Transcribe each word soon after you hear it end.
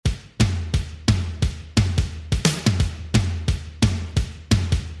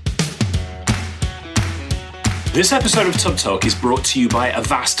This episode of Tub Talk is brought to you by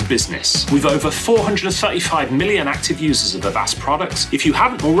Avast Business. With over 435 million active users of Avast products, if you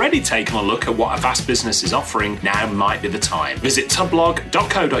haven't already taken a look at what Avast Business is offering, now might be the time. Visit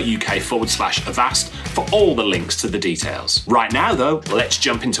tublog.co.uk/Avast for all the links to the details. Right now, though, let's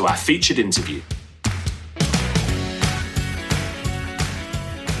jump into our featured interview.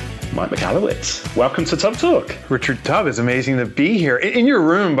 Mike Michalowicz, welcome to Tub Talk. Richard Tubb, it's amazing to be here. In your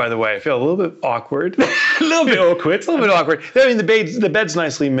room, by the way, I feel a little bit awkward. A little bit awkward. I mean, the bed's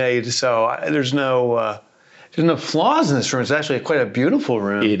nicely made, so there's no flaws in this room. It's actually quite a beautiful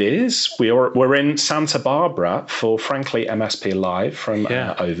room. It is. We're in Santa Barbara for Frankly MSP Live from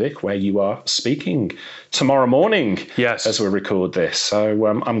OVIC, where you are speaking tomorrow morning. Yes, as we record this. So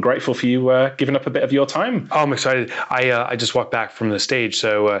I'm grateful for you giving up a bit of your time. Oh, I'm excited. I just walked back from the stage,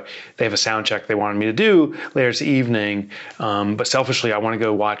 so they have a sound check they wanted me to do later this evening. But selfishly, I want to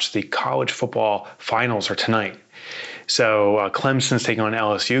go watch the college football finals are tonight. So Clemson's taking on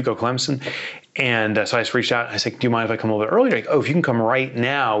LSU. Go Clemson. And so I just reached out and I said, do you mind if I come a little bit earlier? Like, if you can come right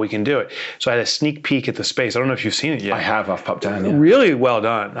now, we can do it. So I had a sneak peek at the space. I don't know if you've seen it yet. I have. I've popped down. Yeah. Really well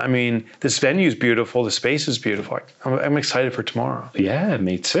done. I mean, this venue is beautiful. The space is beautiful. I'm excited for tomorrow. Yeah,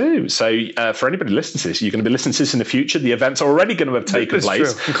 me too. So for anybody listening to this, you're going to be listening to this in the future. The event's already going to have taken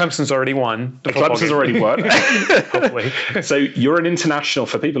place. True. And Clemson's already won. Clemson's already won. Hopefully. So you're an international,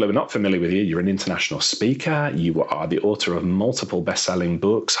 for people who are not familiar with you, you're an international speaker. You are the author of multiple best-selling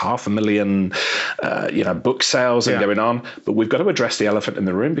books, 500,000 book sales and going on. But we've got to address the elephant in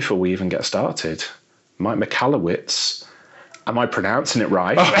the room before we even get started. Mike Michalowicz. Am I pronouncing it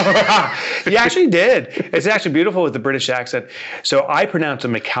right? You actually did. It's actually beautiful with the British accent. So I pronounce it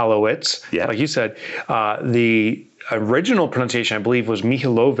Michalowicz, like you said. The original pronunciation, I believe, was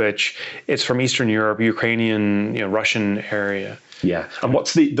Mihailovich. It's from Eastern Europe, Ukrainian, Russian area. Yeah. And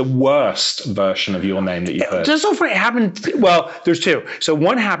what's the worst version of your name that you've heard? Just so funny. It happened. Well, there's two. So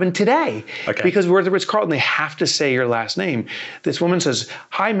one happened today. Okay. Because we're at the Ritz-Carlton, they have to say your last name. This woman says,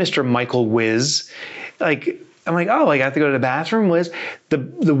 "Hi, Mr. Michael Wiz." I'm like, oh, I have to go to the bathroom, Wiz.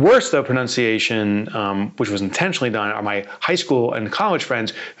 The worst, though, pronunciation, which was intentionally done, are my high school and college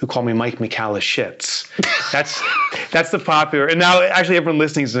friends who call me Mike Michalowicz. That's the popular. And now, actually, everyone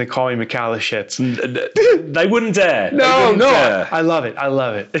listening is going to call me Michalowicz. They wouldn't dare. No. I love it. I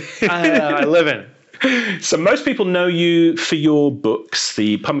live in it. So most people know you for your books,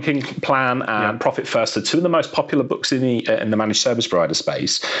 The Pumpkin Plan and Profit First, are two of the most popular books in the managed service provider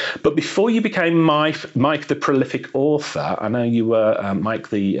space. But before you became Mike the prolific author, I know you were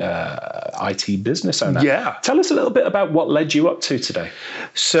Mike the IT business owner. Yeah. Tell us a little bit about what led you up to today.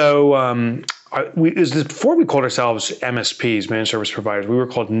 So before we called ourselves MSPs, managed service providers, we were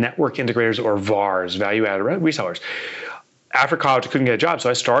called network integrators or VARs, value-added resellers. After college, I couldn't get a job, so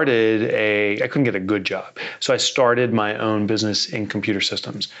I couldn't get a good job. So I started my own business in computer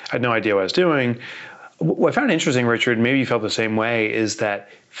systems. I had no idea what I was doing. What I found interesting, Richard, maybe you felt the same way, is that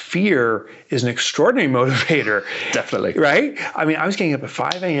fear is an extraordinary motivator. Definitely. Right? I mean, I was getting up at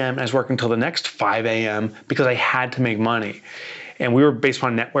 5 a.m. and I was working until the next 5 a.m. because I had to make money. And we were based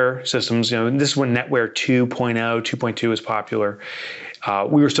upon NetWare systems. This is when NetWare 2.0, 2.2 was popular.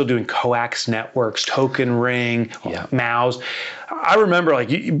 We were still doing coax networks, Token Ring, MAUs. I remember,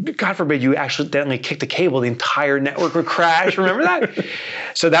 God forbid you accidentally kicked a cable, the entire network would crash. Remember that?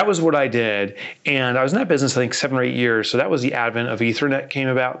 So that was what I did. And I was in that business, I think, 7 or 8 years. So that was the advent of Ethernet came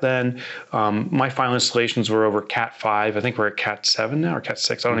about then. My final installations were over Cat 5. I think we're at Cat 7 now, or Cat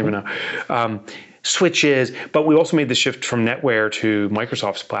 6. I don't even know. Switches. But we also made the shift from NetWare to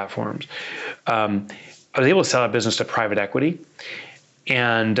Microsoft's platforms. I was able to sell that business to private equity.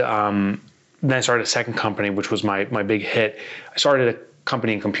 And then I started a second company, which was my big hit. I started a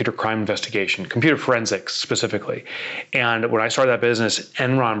company in computer crime investigation, computer forensics specifically. And when I started that business,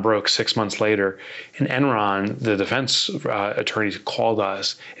 Enron broke 6 months later. And Enron, the defense attorneys called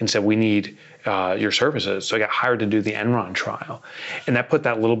us and said, we need your services. So I got hired to do the Enron trial. And that put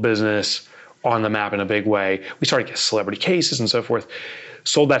that little business on the map in a big way. We started to get celebrity cases and so forth.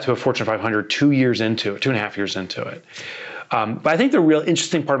 Sold that to a Fortune 500 2.5 years into it. But I think the real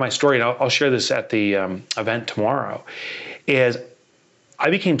interesting part of my story, and I'll share this at the event tomorrow, is I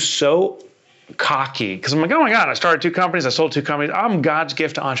became so cocky because I'm like, oh my God, I started 2 companies, I sold 2 companies. I'm God's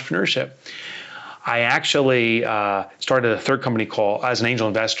gift to entrepreneurship. I actually started a third company called as an angel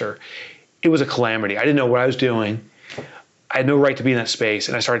investor. It was a calamity. I didn't know what I was doing. I had no right to be in that space.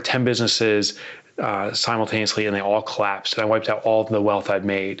 And I started 10 businesses simultaneously, and they all collapsed. And I wiped out all of the wealth I'd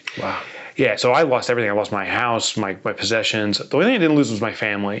made. Wow. Yeah, so I lost everything. I lost my house, my possessions. The only thing I didn't lose was my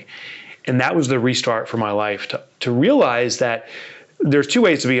family. And that was the restart for my life, to realize that there's two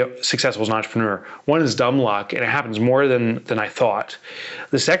ways to be successful as an entrepreneur. One is dumb luck, and it happens more than I thought.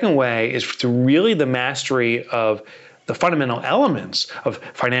 The second way is through really the mastery of the fundamental elements of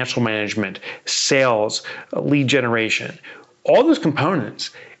financial management, sales, lead generation, all those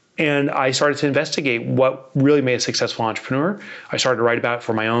components. And I started to investigate what really made a successful entrepreneur. I started to write about it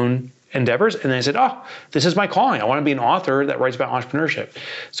for my own endeavors. And then I said, this is my calling. I want to be an author that writes about entrepreneurship.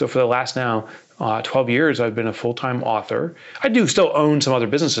 So for the last now 12 years, I've been a full-time author. I do still own some other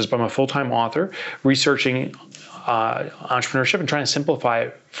businesses, but I'm a full-time author researching entrepreneurship and trying to simplify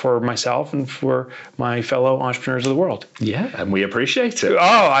it for myself and for my fellow entrepreneurs of the world. Yeah, and we appreciate it. Oh,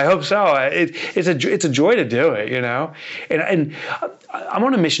 I hope so. It's a joy to do it, And I'm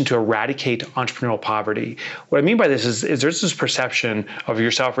on a mission to eradicate entrepreneurial poverty. What I mean by this is there's this perception of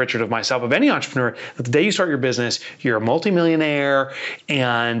yourself, Richard, of myself, of any entrepreneur, that the day you start your business, you're a multimillionaire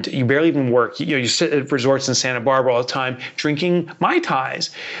and you barely even work. You sit at resorts in Santa Barbara all the time drinking Mai Tais.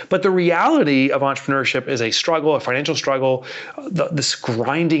 But the reality of entrepreneurship is a struggle, a financial struggle, this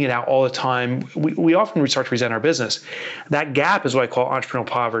grinding it out all the time. We often start to resent our business. That gap is what I call entrepreneurial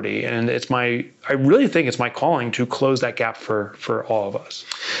poverty. And I really think it's my calling to close that gap for all of us.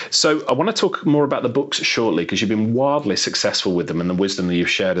 So I want to talk more about the books shortly, because you've been wildly successful with them, and the wisdom that you've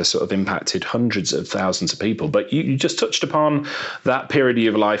shared has sort of impacted hundreds of thousands of people. But you just touched upon that period of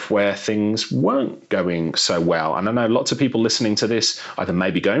your life where things weren't going so well. And I know lots of people listening to this either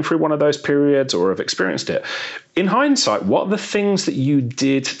may be going through one of those periods or have experienced it. In hindsight, what are the things that you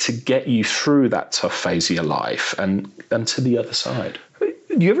did to get you through that tough phase of your life and to the other side?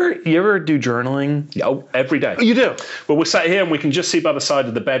 You ever do journaling? Oh, every day. Oh, you do? Well, we're sat here and we can just see by the side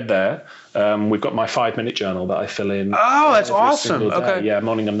of the bed there. We've got my 5-minute journal that I fill in. Oh, that's awesome. Okay. Yeah,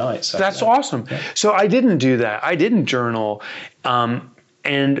 morning and night. So, that's awesome. Yeah. So I didn't do that. I didn't journal.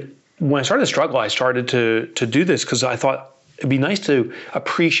 And when I started to struggle, I started to do this because I thought it'd be nice to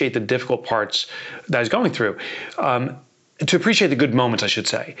appreciate the difficult parts that I was going through. To appreciate the good moments, I should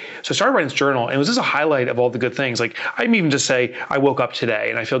say. So I started writing this journal, and it was just a highlight of all the good things. Like, I even just say, I woke up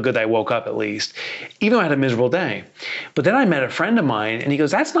today, and I feel good that I woke up at least, even though I had a miserable day. But then I met a friend of mine, and he goes,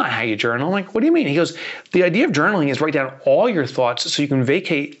 that's not how you journal. I'm like, what do you mean? He goes, the idea of journaling is write down all your thoughts so you can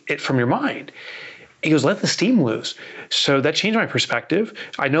vacate it from your mind. He goes, let the steam loose. So that changed my perspective.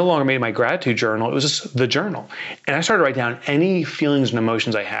 I no longer made my gratitude journal. It was just the journal. And I started to write down any feelings and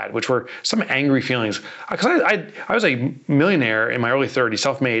emotions I had, which were some angry feelings. Because I was a millionaire in my early 30s,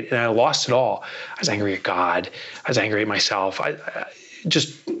 self-made, and I lost it all. I was angry at God. I was angry at myself. I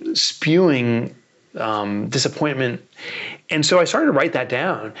just spewing disappointment. And so I started to write that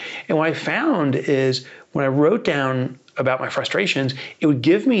down. And what I found is when I wrote down about my frustrations, it would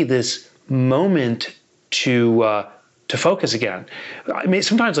give me this moment to focus again. I mean,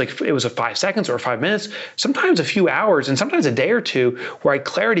 sometimes like it was 5 seconds or 5 minutes, sometimes a few hours, and sometimes a day or two where I had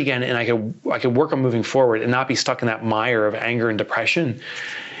clarity again, and I could work on moving forward and not be stuck in that mire of anger and depression.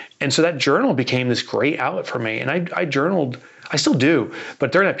 And so that journal became this great outlet for me. And I journaled, I still do,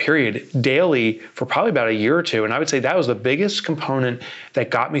 but during that period, daily for probably about a year or two. And I would say that was the biggest component that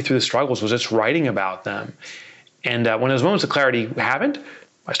got me through the struggles, was just writing about them. And when those moments of clarity happened,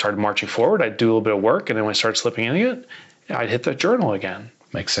 I started marching forward. I'd do a little bit of work, and then when I started slipping into it, I'd hit the journal again.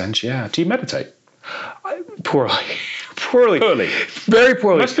 Makes sense, yeah. Do you meditate? Poorly. Very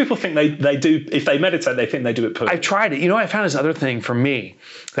poorly. Most people think they do, if they meditate, they think they do it poorly. I've tried it. You know, I found this other thing for me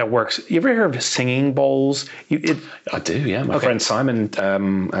that works. You ever hear of singing bowls? I do, yeah. My friend Simon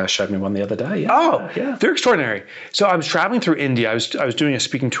showed me one the other day. Yeah. Oh, yeah. They're extraordinary. So I was traveling through India. I was doing a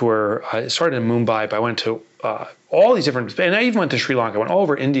speaking tour. I started in Mumbai, but I went to all these different, and I even went to Sri Lanka. I went all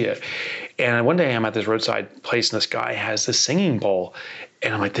over India. And one day I'm at this roadside place, and this guy has this singing bowl.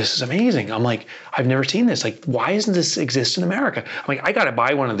 And I'm like, this is amazing. I'm like, I've never seen this. Like, why doesn't this exist in America? I'm like, I got to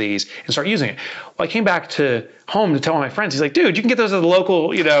buy one of these and start using it. Well, I came back to home to tell my friends. He's like, dude, you can get those at the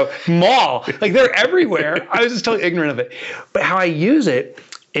local, mall. Like, they're everywhere. I was just totally ignorant of it. But how I use it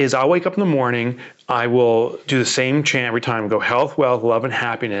is I'll wake up in the morning, I will do the same chant every time, go health, wealth, love, and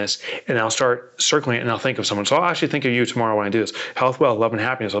happiness, and I'll start circling it, and I'll think of someone. So I'll actually think of you tomorrow when I do this. Health, wealth, love, and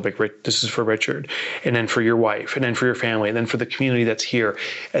happiness. I'll be like, this is for Richard, and then for your wife, and then for your family, and then for the community that's here,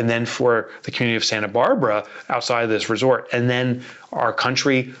 and then for the community of Santa Barbara outside of this resort, and then our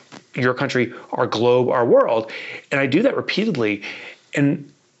country, your country, our globe, our world. And I do that repeatedly.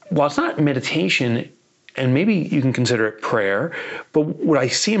 And while it's not meditation, and maybe you can consider it prayer, but what I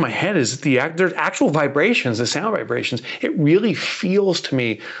see in my head is there's actual vibrations, the sound vibrations. It really feels to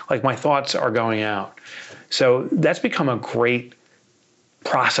me like my thoughts are going out. So that's become a great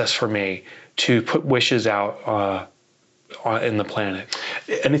process for me to put wishes out in the planet.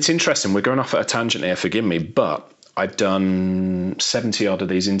 And it's interesting, we're going off at a tangent here, forgive me, but I've done 70 odd of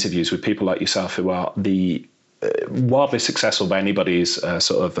these interviews with people like yourself who are the wildly successful by anybody's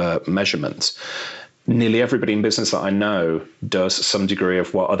sort of measurement. Nearly everybody in business that I know does some degree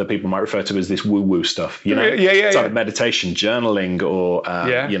of what other people might refer to as this woo-woo stuff, it's either meditation, journaling, or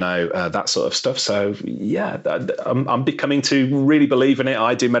that sort of stuff. So I'm becoming to really believe in it.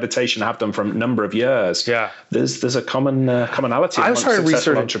 I do meditation, have done for a number of years. Yeah, there's a commonality amongst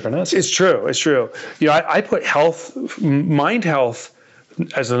successful entrepreneurs. It's true. I put mind health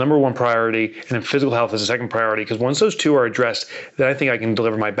as the number one priority, and then physical health as the second priority, because once those two are addressed, then I think I can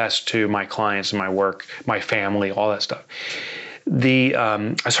deliver my best to my clients and my work, my family, all that stuff.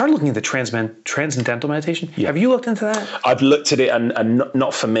 I started looking at the transcendental meditation. Yeah. Have you looked into that? I've looked at it, and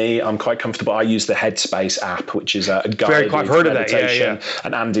not for me. I'm quite comfortable. I use the Headspace app, which is a guided I've heard meditation. Of that. Yeah.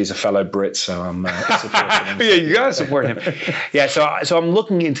 And Andy's a fellow Brit, so I'm supporting him. Yeah, you gotta support him. Yeah, so I'm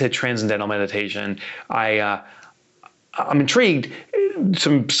looking into transcendental meditation. I'm intrigued.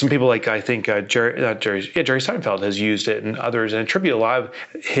 Some people, like I think Jerry Seinfeld has used it, and others, and attribute a lot of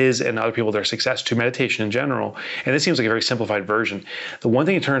his and other people their success to meditation in general. And this seems like a very simplified version. The one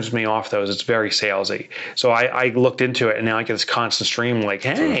thing that turns me off, though, is it's very salesy. So I looked into it, and now I get this constant stream like,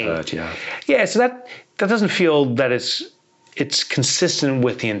 hey, so that doesn't feel that it's consistent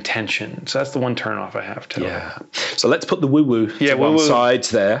with the intention. So that's the one turnoff I have to it. Yeah. So let's put the woo-woo to one side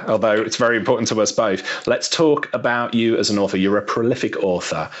there, although it's very important to us both. Let's talk about you as an author. You're a prolific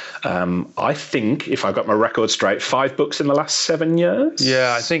author. I think, if I've got my record straight, 5 books in the last 7 years?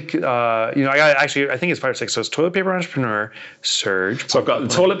 Yeah, I think, I think it's 5 or 6. So it's Toilet Paper Entrepreneur, Surge. So I've got the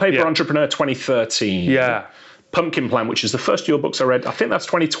Toilet Paper Entrepreneur 2013. Yeah. Pumpkin Plan, which is the first of your books I read. I think that's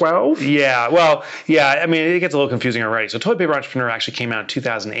 2012. Yeah, well, I mean, it gets a little confusing already. So Toilet Paper Entrepreneur actually came out in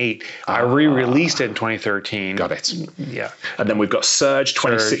 2008. I re-released it in 2013. Got it. Yeah. And then we've got Surge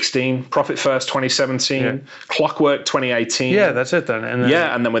 2016, Profit First 2017, Clockwork 2018. Yeah, that's it then. And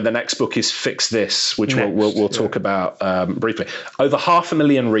then with the next book is Fix This, which we'll talk about briefly. Over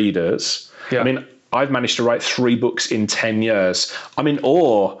 500,000 readers. Yeah. I mean, I've managed to write 3 books in 10 years. I'm in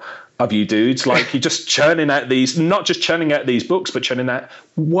awe of you dudes. Like, you're just churning out not just churning out these books, but churning out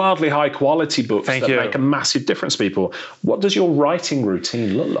wildly high quality books that make a massive difference to people. What does your writing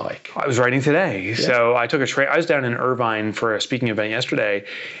routine look like? I was writing today. Yeah. So I took a train. I was down in Irvine for a speaking event yesterday,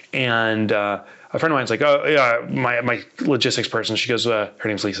 and a friend of mine's like, oh yeah, my logistics person, she goes, her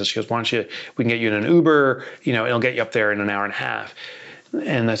name's Lisa. She goes, why don't we can get you in an Uber, it'll get you up there in an hour and a half.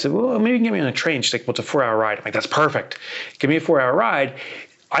 And I said, well, maybe you can get me on a train. She's like, well, it's a 4-hour ride. I'm like, that's perfect. Give me a 4-hour ride.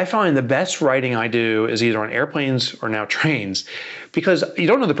 I find the best writing I do is either on airplanes or now trains, because you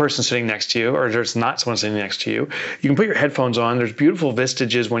don't know the person sitting next to you, or there's not someone sitting next to you. You can put your headphones on. There's beautiful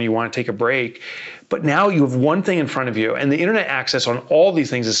vestiges when you want to take a break. But now you have one thing in front of you, and the internet access on all these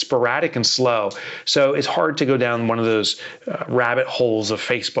things is sporadic and slow. So it's hard to go down one of those rabbit holes of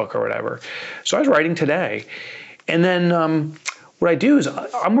Facebook or whatever. So I was writing today. And then what I do is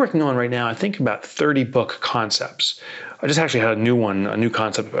I'm working on right now, I think about 30 book concepts. I just actually had a new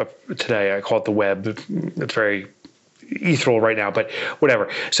concept today. I call it the web. It's very ethereal right now, but whatever.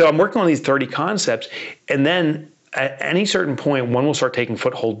 So I'm working on these 30 concepts, and then at any certain point, one will start taking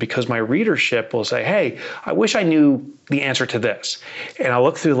foothold, because my readership will say, hey, I wish I knew the answer to this. And I'll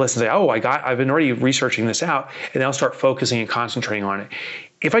look through the list and say, oh, I've been already researching this out, and then I'll start focusing and concentrating on it.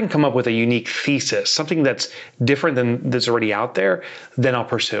 If I can come up with a unique thesis, something that's different than that's already out there, then I'll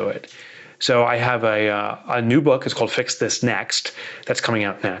pursue it. So I have a new book. It's called Fix This Next. That's coming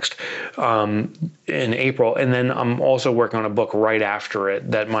out next in April. And then I'm also working on a book right after it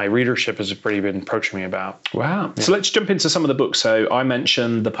that my readership has pretty been approaching me about. Wow. Yeah. So let's jump into some of the books. So I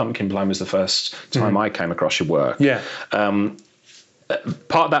mentioned The Pumpkin Plan was the first time I came across your work. Yeah.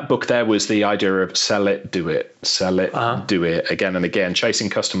 Part of that book there was the idea of sell it, do it, do it again and again, chasing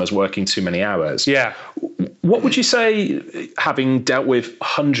customers, working too many hours. Yeah. What would you say, having dealt with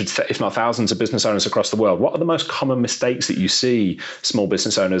hundreds, if not thousands of business owners across the world, what are the most common mistakes that you see small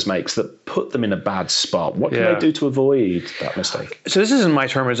business owners make that put them in a bad spot? What can they do to avoid that mistake? So this isn't my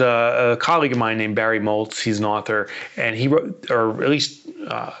term. It's a colleague of mine named Barry Moltz. He's an author, and he wrote, or at least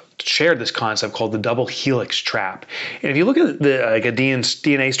shared this concept called the double helix trap. And if you look at a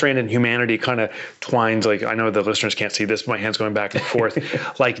DNA strand in humanity, kind of twines, like, I know the listeners can't see this, but my hand's going back and forth,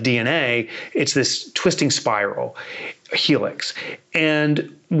 like DNA, it's this twisting spiral, a helix.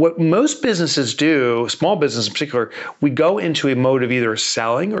 And what most businesses do, small business in particular, we go into a mode of either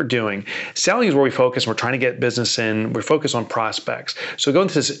selling or doing. Selling is where we focus. We're trying to get business in. We're focused on prospects. So we go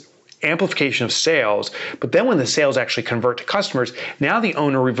into this amplification of sales. But then when the sales actually convert to customers, now the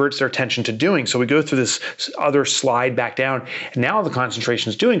owner reverts their attention to doing. So we go through this other slide back down, and now the concentration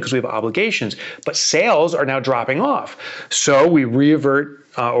is doing because we have obligations. But sales are now dropping off. So we revert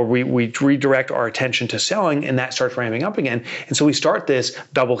or we redirect our attention to selling, and that starts ramping up again. And so we start this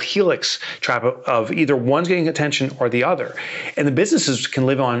double helix trap of either one's getting attention or the other. And the businesses can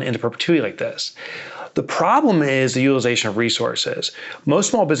live on into perpetuity like this. The problem is the utilization of resources. Most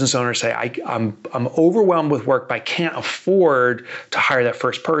small business owners say, I'm overwhelmed with work, but I can't afford to hire that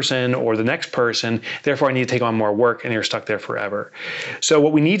first person or the next person. Therefore, I need to take on more work, and you're stuck there forever. So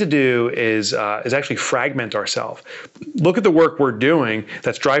what we need to do is actually fragment ourselves. Look at the work we're doing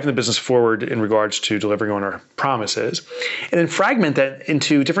that's driving the business forward in regards to delivering on our promises, and then fragment that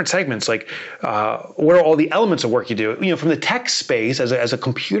into different segments. Like, what are all the elements of work you do? From the tech space, as a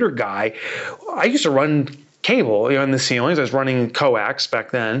computer guy, I used to run cable, in the ceilings. I was running coax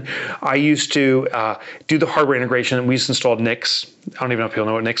back then. I used to do the hardware integration. We just installed NICs. I don't even know if people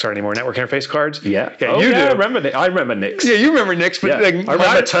know what NICs are anymore. Network interface cards. Yeah. You do. I remember NICs. Yeah, you remember NICs. But I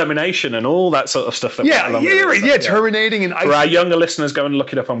remember termination and all that sort of stuff. Terminating and for our younger listeners, go and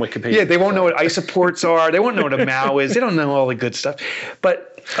look it up on Wikipedia. Yeah, they won't know what iSupports are. They won't know what a MAU is. They don't know all the good stuff. But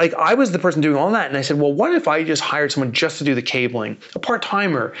I was the person doing all that, and I said, well, what if I just hired someone just to do the cabling, a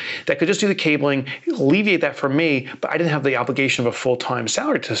part-timer that could just do the cabling, alleviate that for me, but I didn't have the obligation of a full-time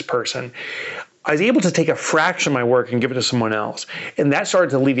salary to this person. I was able to take a fraction of my work and give it to someone else. And that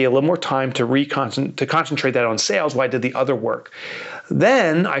started to alleviate a little more time to concentrate that on sales while I did the other work.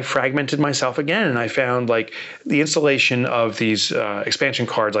 Then I fragmented myself again, and I found the installation of these expansion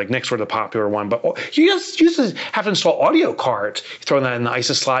cards, like NICs were the popular one, but you used to have to install audio cards. You throw that in the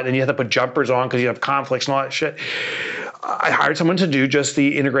ISA slot, and you have to put jumpers on because you have conflicts and all that shit. I hired someone to do just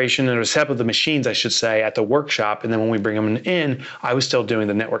the integration and setup of the machines, I should say, at the workshop. And then when we bring them in, I was still doing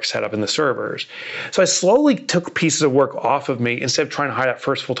the network setup and the servers. So I slowly took pieces of work off of me instead of trying to hire that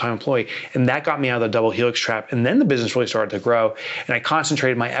first full-time employee. And that got me out of the double helix trap. And then the business really started to grow. And I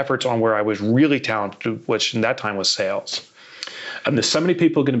concentrated my efforts on where I was really talented, which in that time was sales. And there's so many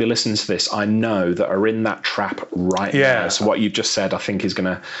people going to be listening to this, I know, that are in that trap right now. So what you've just said, I think, is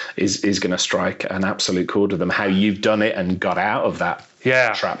gonna strike an absolute chord with them. How you've done it and got out of that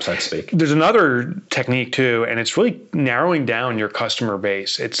trap, so to speak. There's another technique too, and it's really narrowing down your customer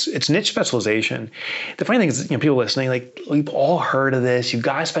base. It's niche specialization. The funny thing is, people listening, we've all heard of this. You've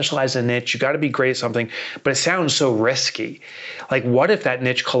got to specialize in a niche. You've got to be great at something, but it sounds so risky. What if that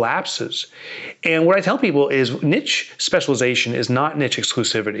niche collapses? And what I tell people is niche specialization is not niche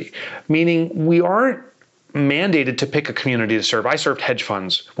exclusivity, meaning we aren't mandated to pick a community to serve. I served hedge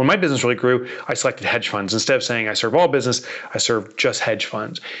funds. When my business really grew, I selected hedge funds. Instead of saying I serve all business, I serve just hedge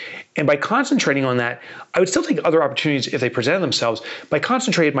funds. And by concentrating on that, I would still take other opportunities if they presented themselves, but I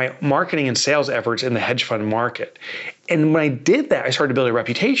concentrated my marketing and sales efforts in the hedge fund market. And when I did that, I started to build a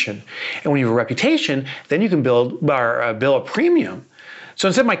reputation. And when you have a reputation, then you can bill a premium. So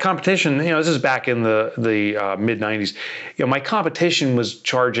instead of my competition, this is back in the mid 90s, my competition was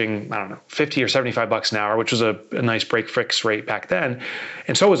charging, $50 or $75 an hour, which was a nice break fix rate back then.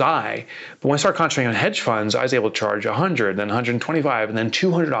 And so was I. But when I started concentrating on hedge funds, I was able to charge $100, then $125, and then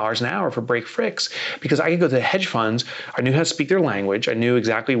 $200 an hour for break fix, because I could go to the hedge funds. I knew how to speak their language. I knew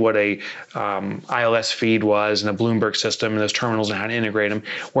exactly what a ILS feed was and a Bloomberg system and those terminals and how to integrate them,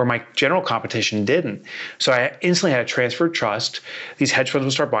 where my general competition didn't. So I instantly had a transfer of trust. These hedge funds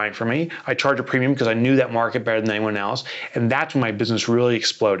would start buying from me. I charge a premium because I knew that market better than anyone else. And that's when my business really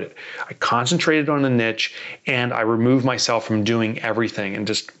exploded. I concentrated on a niche, and I removed myself from doing everything, and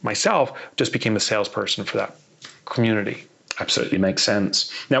just became a salesperson for that community. Absolutely makes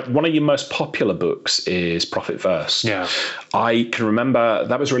sense. Now, one of your most popular books is Profit First. Yeah. I can remember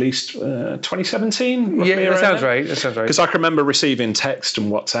that was released 2017. Yeah, that sounds right. Because I can remember receiving text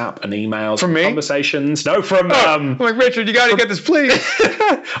and WhatsApp and emails from me? Conversations. No, from Richard, you got to get this, please.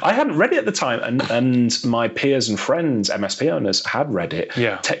 I hadn't read it at the time, and my peers and friends, MSP owners, had read it.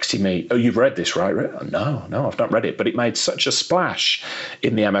 Yeah. Texting me, "Oh, you've read this, right?" No, I've not read it. But it made such a splash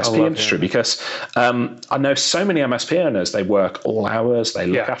in the MSP industry because I know so many MSP owners. They work all hours. They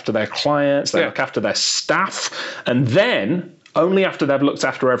look after their clients. They look after their staff, and then only after they've looked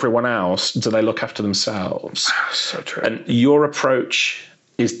after everyone else do they look after themselves. So true. And your approach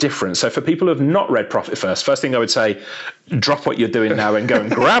is different. So for people who have not read Profit First, first thing I would say, drop what you're doing now and go and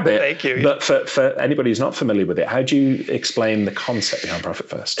grab it. Thank you. But for anybody who's not familiar with it, how do you explain the concept behind Profit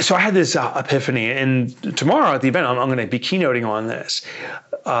First? So I had this epiphany, and tomorrow at the event, I'm going to be keynoting on this.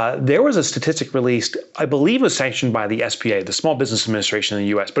 there was a statistic released, I believe it was sanctioned by the SBA, the Small Business Administration in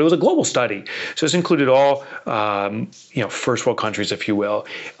the US, but it was a global study. So this included all, first world countries, if you will,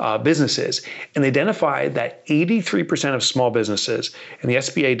 businesses. And they identified that 83% of small businesses, and the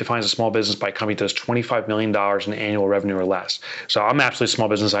SBA defines a small business by a company that does $25 million in annual revenue or less. So I'm absolutely a small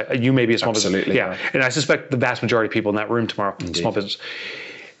business. You may be a small business. Yeah. And I suspect the vast majority of people in that room tomorrow, small business.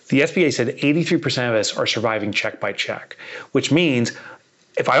 The SBA said 83% of us are surviving check by check, which means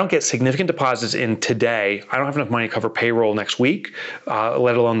if I don't get significant deposits in today, I don't have enough money to cover payroll next week,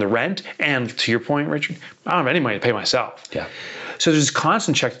 let alone the rent. And to your point, Richard, I don't have any money to pay myself. Yeah. So there's this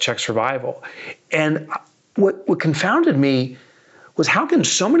constant check-to-check survival. And what confounded me was how can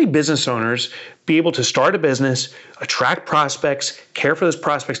so many business owners be able to start a business, attract prospects, care for those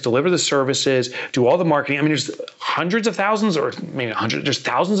prospects, deliver the services, do all the marketing. I mean, there's hundreds of thousands or maybe 100, there's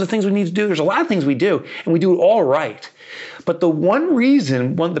thousands of things we need to do. There's a lot of things we do, and we do it all right. But the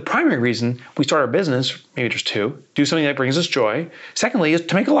the primary reason we start our business, maybe there's two, do something that brings us joy. Secondly, is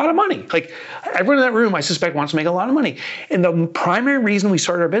to make a lot of money. Like everyone in that room, I suspect, wants to make a lot of money. And the primary reason we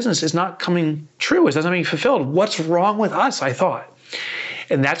start our business is not coming true, is not being fulfilled. What's wrong with us, I thought.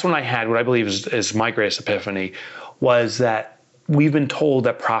 And that's when I had what I believe is my greatest epiphany, was that we've been told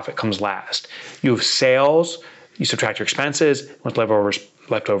that profit comes last. You have sales, you subtract your expenses, what's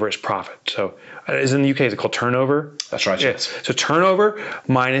left over is profit. So as in the UK, is it called turnover? That's right. Yes. So turnover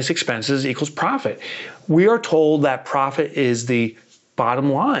minus expenses equals profit. We are told that profit is the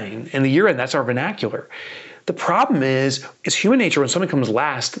bottom line. And the year end, that's our vernacular. The problem is, it's human nature when something comes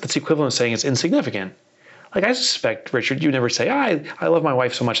last, that's the equivalent of saying it's insignificant. Like I suspect, Richard, you never say, I love my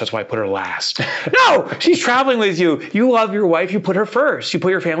wife so much, that's why I put her last. No, she's traveling with you. You love your wife, you put her first. You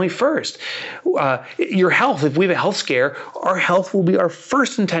put your family first. Your health, if we have a health scare, our health will be our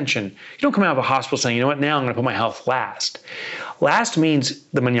first intention. You don't come out of a hospital saying, you know what, now I'm going to put my health last. Last means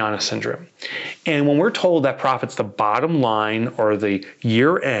the manana syndrome. And when we're told that profit's the bottom line or the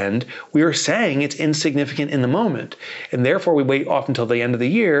year end, we are saying it's insignificant in the moment. And therefore we wait off until the end of the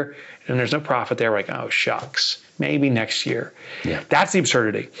year and there's no profit there. We're like, oh, shucks, maybe next year. Yeah. That's the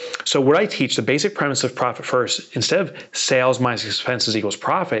absurdity. So what I teach, the basic premise of Profit First, instead of sales minus expenses equals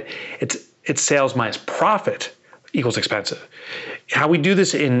profit, it's sales minus profit equals expensive. How we do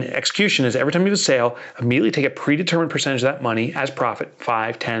this in execution is every time you have a sale, immediately take a predetermined percentage of that money as profit,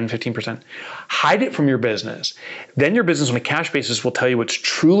 5, 10, 15%. Hide it from your business. Then your business on a cash basis will tell you what's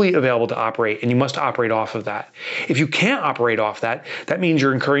truly available to operate, and you must operate off of that. If you can't operate off that, that means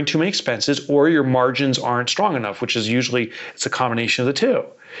you're incurring too many expenses or your margins aren't strong enough, which is usually, it's a combination of the two.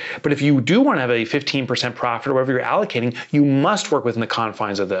 But if you do want to have a 15% profit or whatever you're allocating, you must work within the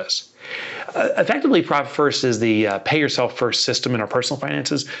confines of this. Effectively, Profit First is the pay yourself first system in our personal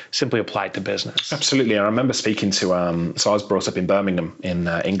finances, simply applied to business. Absolutely. And I remember speaking to, so I was brought up in Birmingham in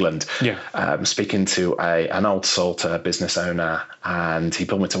England, speaking to an old salter business owner, and he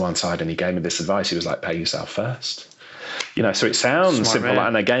pulled me to one side and he gave me this advice. He was like, pay yourself first. So it sounds smart, simple, man.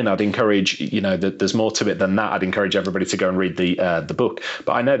 And again, I'd encourage, that there's more to it than that. I'd encourage everybody to go and read the book.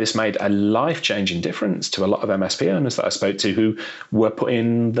 But I know this made a life-changing difference to a lot of MSP owners that I spoke to who were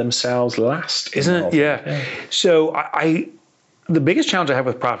putting themselves last. Isn't it? Yeah. So the biggest challenge I have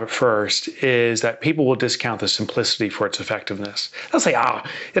with Profit First is that people will discount the simplicity for its effectiveness. They'll say,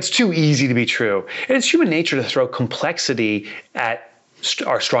 it's too easy to be true. And it's human nature to throw complexity at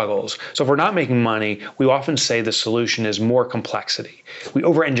our struggles. So if we're not making money, we often say the solution is more complexity. We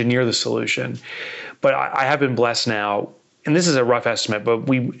over-engineer the solution. But I have been blessed now, and this is a rough estimate, but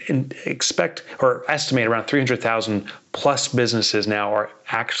we expect or estimate around 300,000 plus businesses now are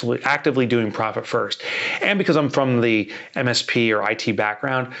actually actively doing Profit First. And because I'm from the MSP or IT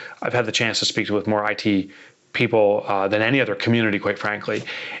background, I've had the chance to speak with more IT people than any other community, quite frankly.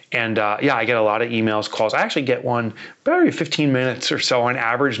 And I get a lot of emails, calls. I actually get one every 15 minutes or so on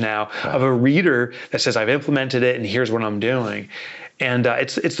average now of a reader that says, I've implemented it and here's what I'm doing. And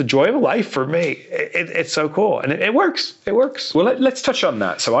it's the joy of life for me. It's so cool. And it works. It works. Well, let's touch on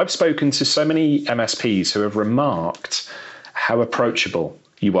that. So I've spoken to so many MSPs who have remarked how approachable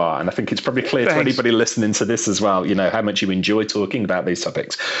you are. And I think it's probably clear to anybody listening to this as well, how much you enjoy talking about these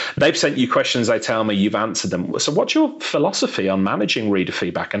topics. They've sent you questions, they tell me, you've answered them. So what's your philosophy on managing reader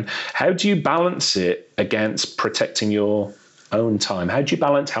feedback, and how do you balance it against protecting your own time? How do you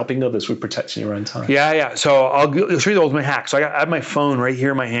balance helping others with protecting your own time? Yeah. So I'll show you the ultimate hack. So I have my phone right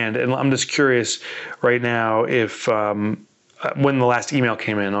here in my hand, and I'm just curious right now if when the last email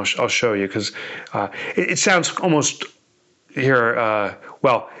came in, I'll show you, because it sounds almost here,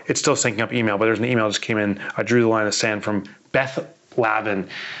 it's still syncing up email, but there's an email that just came in. I drew the line in the sand from Beth Lavin.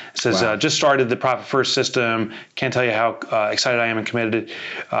 It says, Wow. just started the Profit First system. Can't tell you how excited I am and committed.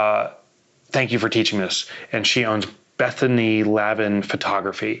 Thank you for teaching this. And she owns Bethany Lavin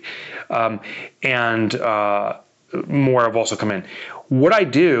Photography. And more have also come in. What I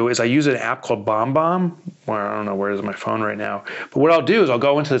do is I use an app called BombBomb. Well, I don't know where it is on my phone right now. But what I'll do is I'll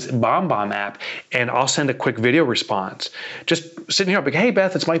go into this BombBomb app and I'll send a quick video response. Just sitting here, I'll be like, hey,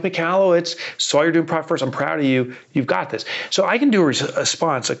 Beth, it's Mike McCallowitz. Saw you're doing Profit First. I'm proud of you. You've got this. So I can do a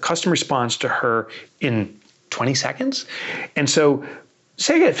custom response to her in 20 seconds. And so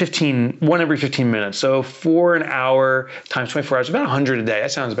say I get one every 15 minutes. So for an hour times 24 hours, about 100 a day.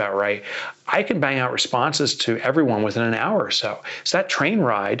 That sounds about right. I can bang out responses to everyone within an hour or so. So that train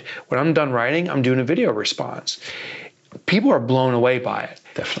ride, when I'm done writing, I'm doing a video response. People are blown away by it.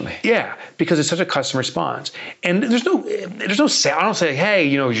 Definitely. Yeah, because it's such a custom response. And there's no I don't say, hey,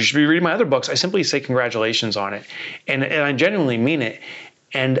 you should be reading my other books. I simply say congratulations on it. And I genuinely mean it.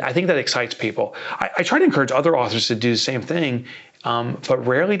 And I think that excites people. I try to encourage other authors to do the same thing. But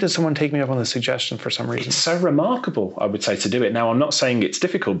rarely does someone take me up on the suggestion for some reason. It's so remarkable, I would say, to do it. Now, I'm not saying it's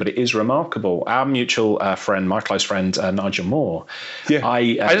difficult, but it is remarkable. Our mutual friend, my close friend, Nigel Moore. Yeah,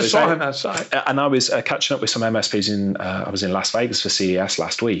 I just saw him outside. And I was catching up with some MSPs I was in Las Vegas for CES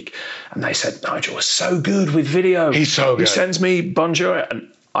last week. And they said, Nigel was so good with video. He's so good. He sends me bonjour. And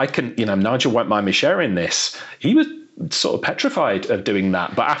I can, Nigel won't mind me sharing this. He was sort of petrified of doing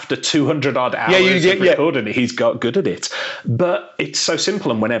that, but after 200 odd hours of recording it, he's got good at it. But it's so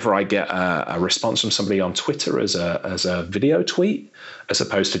simple, and whenever I get a response from somebody on Twitter as a video tweet, as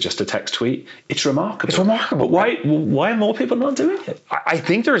opposed to just a text tweet, it's remarkable. It's remarkable. But why are more people not doing it? I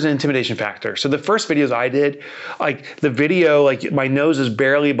think there's an intimidation factor. So the first videos I did, like the video, like my nose is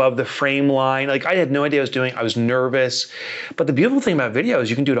barely above the frame line. Like I had no idea what I was doing. I was nervous. But the beautiful thing about video is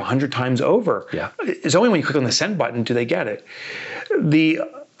you can do it 100 times over. Yeah. It's only when you click on the send button do they get it. The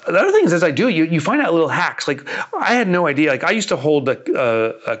other thing is, as I do, you find out little hacks. Like I had no idea. Like I used to hold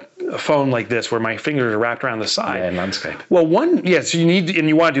a phone like this where my fingers are wrapped around the side. Yeah, in landscape. Well, so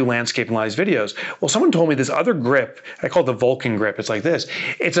you want to do landscape in a lot of these videos. Well, someone told me this other grip, I call it the Vulcan grip. It's like this.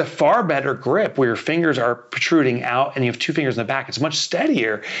 It's a far better grip where your fingers are protruding out and you have two fingers in the back. It's much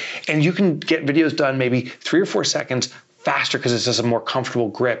steadier, and you can get videos done maybe 3 or 4 seconds faster because it's just a more comfortable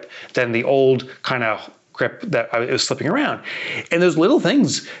grip than the old kind of grip that it was slipping around. And those little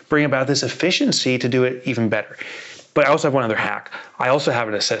things bring about this efficiency to do it even better. But I also have one other hack. I also have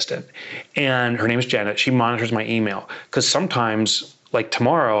an assistant, and her name is Janet. She monitors my email because sometimes, like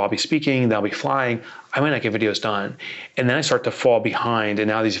tomorrow, I'll be speaking, they'll be flying. I might not get videos done. And then I start to fall behind, and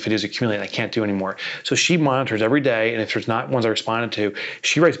now these videos accumulate and I can't do anymore. So she monitors every day, and if there's not ones I responded to,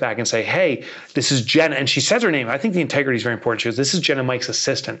 she writes back and say, hey, this is Jenna. And she says her name. I think the integrity is very important. She goes, this is Jenna, Mike's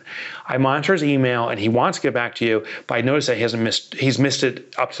assistant. I monitor his email, and he wants to get back to you, but I noticed that he's missed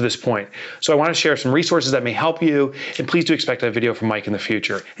it up to this point. So I want to share some resources that may help you, and please do expect a video from Mike in the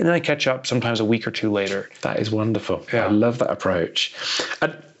future. And then I catch up sometimes a week or two later. That is wonderful. Yeah. I love that approach.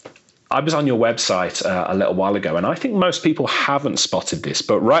 I was on your website a little while ago, and I think most people haven't spotted this,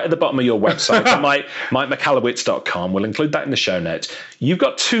 but right at the bottom of your website, MikeMcCallowitz.com, we'll include that in the show notes. You've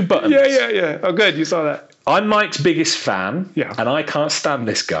got 2 buttons. Yeah. Oh, good. You saw that. I'm Mike's biggest fan, and I can't stand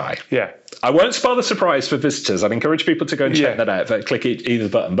this guy. Yeah. I won't spoil the surprise for visitors. I'd encourage people to go and check that out. Click either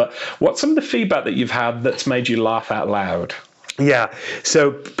button. But what's some of the feedback that you've had that's made you laugh out loud? Yeah,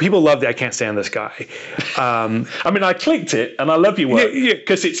 so people love that I can't stand this guy. I mean, I clicked it, and I love your work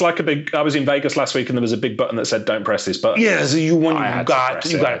because it's like I was in Vegas last week, and there was a big button that said "Don't press this button." Yeah, so you got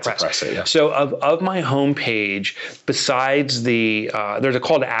to press it. Yeah. So of my homepage, besides there's a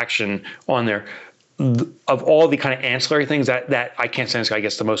call to action on there. Of all the kind of ancillary things that I can't stand this guy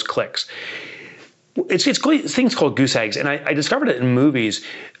gets the most clicks. It's things called goose eggs, and I discovered it in movies.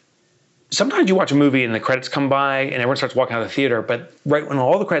 Sometimes you watch a movie and the credits come by and everyone starts walking out of the theater, but right when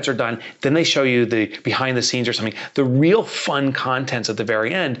all the credits are done, then they show you the behind the scenes or something, the real fun contents at the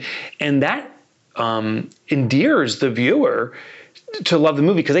very end. And that endears the viewer to love the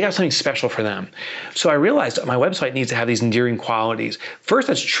movie because they got something special for them. So I realized that my website needs to have these endearing qualities. First,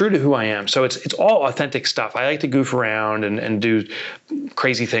 that's true to who I am. So it's all authentic stuff. I like to goof around and do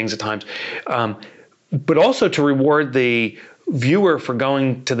crazy things at times. But also to reward the viewer for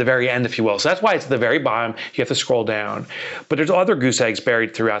going to the very end, if you will. So that's why it's at the very bottom. You have to scroll down. But there's other goose eggs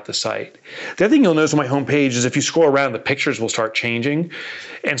buried throughout the site. The other thing you'll notice on my homepage is if you scroll around, the pictures will start changing.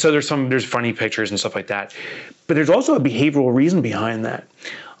 And so there's funny pictures and stuff like that. But there's also a behavioral reason behind that.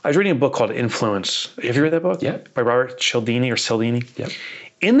 I was reading a book called Influence. Have you read that book? Yeah. By Robert Cialdini or Cialdini? Yeah.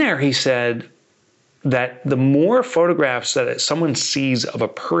 In there, he said that the more photographs that someone sees of a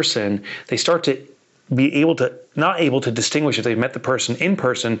person, they start to not able to distinguish if they've met the person in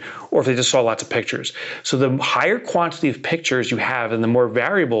person or if they just saw lots of pictures. So the higher quantity of pictures you have and the more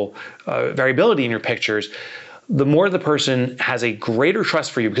variability in your pictures, the more the person has a greater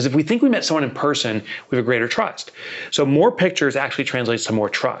trust for you. Because if we think we met someone in person, we have a greater trust. So more pictures actually translates to more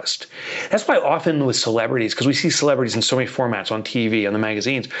trust. That's why often with celebrities, because we see celebrities in so many formats on TV, on the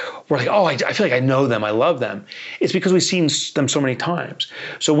magazines, we're like, oh, I feel like I know them, I love them. It's because we've seen them so many times.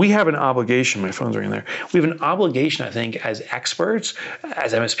 So we have an obligation, my phone's ringing there, we have an obligation, I think, as experts,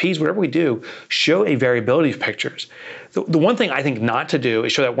 as MSPs, whatever we do, show a variability of pictures. The one thing I think not to do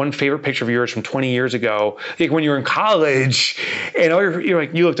is show that one favorite picture of yours from 20 years ago, like when you were in college, and you're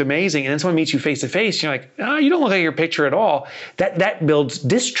like, you looked amazing, and then someone meets you face to face, and you're like, oh, you don't look like your picture at all. That builds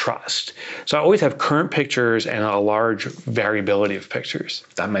distrust. So I always have current pictures and a large variability of pictures.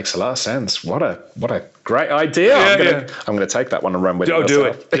 That makes a lot of sense. What a great idea. I'm gonna take that one and run with it. Oh, do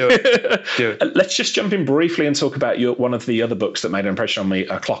it. Let's just jump in briefly and talk about one of the other books that made an impression on me,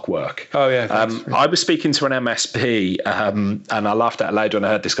 Clockwork. Oh yeah. I was speaking to an MSP, and I laughed out loud when I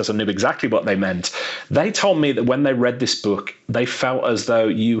heard this because I knew exactly what they meant. They told me that when they read this book, they felt as though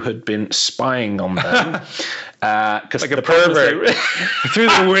you had been spying on them. Like a pervert through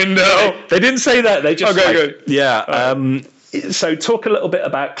the window. They didn't say that. They just good. Yeah. So talk a little bit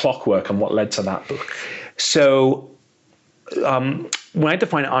about Clockwork and what led to that book. So when I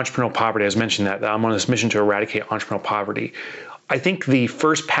define entrepreneurial poverty, I was mentioning that I'm on this mission to eradicate entrepreneurial poverty. I think the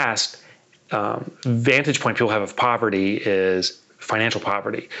first pass vantage point people have of poverty is financial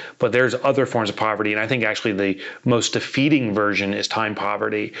poverty, but there's other forms of poverty. And I think actually the most defeating version is time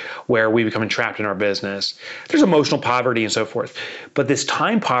poverty, where we become entrapped in our business. There's emotional poverty and so forth. But this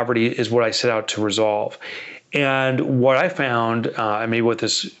time poverty is what I set out to resolve. And what I found, and maybe what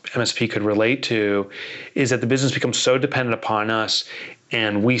this MSP could relate to, is that the business becomes so dependent upon us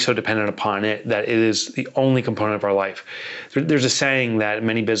and we so dependent upon it that it is the only component of our life. There's a saying that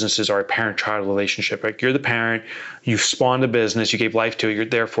many businesses are a parent-child relationship. Like you're the parent, you've spawned a business, you gave life to it,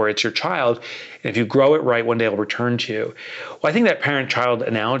 therefore it's your child. And if you grow it right, one day it'll return to you. Well, I think that parent-child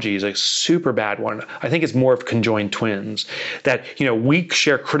analogy is a super bad one. I think it's more of conjoined twins. That we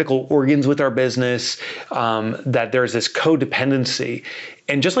share critical organs with our business, that there's this codependency.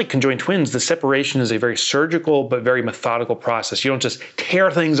 And just like conjoined twins, the separation is a very surgical but very methodical process. You don't just tear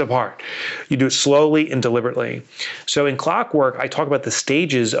things apart. You do it slowly and deliberately. So in Clockwork, I talk about the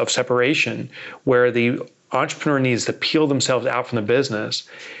stages of separation where the entrepreneur needs to peel themselves out from the business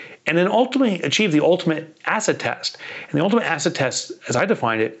and then ultimately achieve the ultimate asset test. And the ultimate asset test, as I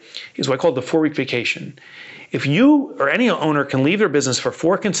define it, is what I call the 4-week vacation. If you or any owner can leave their business for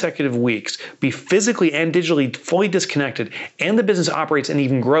 4 consecutive weeks, be physically and digitally fully disconnected, and the business operates and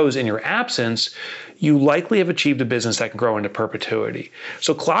even grows in your absence, you likely have achieved a business that can grow into perpetuity.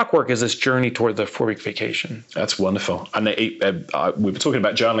 So Clockwork is this journey toward the 4-week vacation. That's wonderful. And we were talking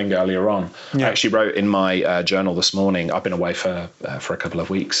about journaling earlier on. Yeah. I actually wrote in my journal this morning, I've been away for a couple of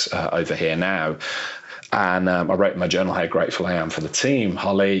weeks over here now. And I wrote in my journal how grateful I am for the team,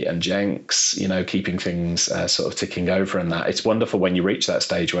 Holly and Jenks, keeping things sort of ticking over and that. It's wonderful when you reach that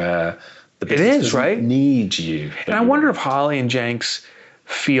stage where the business doesn't need you. And I wonder if Holly and Jenks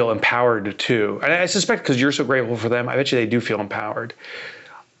feel empowered too. And I suspect because you're so grateful for them, I bet you they do feel empowered.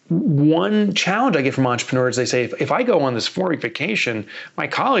 One challenge I get from entrepreneurs, they say, if I go on this 4-week vacation, my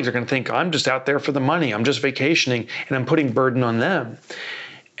colleagues are going to think I'm just out there for the money. I'm just vacationing and I'm putting burden on them.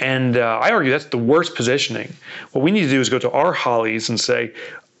 And I argue that's the worst positioning. What we need to do is go to our Hollies and say,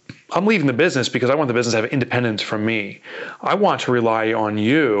 I'm leaving the business because I want the business to have independence from me. I want to rely on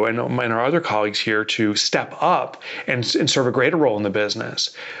you and our other colleagues here to step up and serve a greater role in the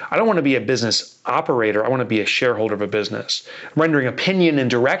business. I don't want to be a business operator. I want to be a shareholder of a business, rendering opinion and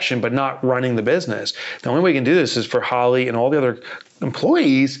direction, but not running the business. The only way we can do this is for Holly and all the other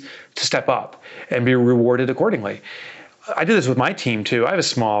employees to step up and be rewarded accordingly. I did this with my team too. I have a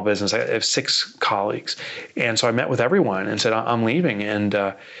small business. I have 6 colleagues. And so I met with everyone and said, I'm leaving. And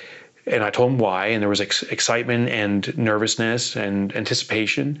I told them why. And there was excitement and nervousness and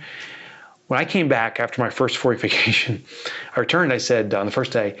anticipation. When I came back after my first 4-week vacation, I returned, I said on the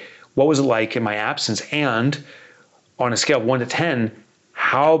first day, what was it like in my absence? And on a scale of 1 to 10,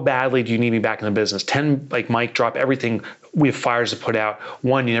 how badly do you need me back in the business? 10, like Mike, drop everything. We have fires to put out.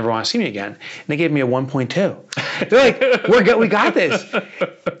 1, you never want to see me again. And they gave me a 1.2. They're like, we got this.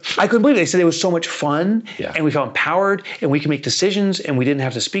 I couldn't believe it. They said it was so much fun, and we felt empowered, and we could make decisions, and we didn't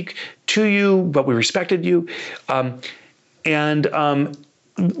have to speak to you, but we respected you.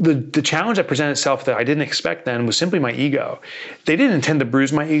 The challenge that presented itself that I didn't expect then was simply my ego. They didn't intend to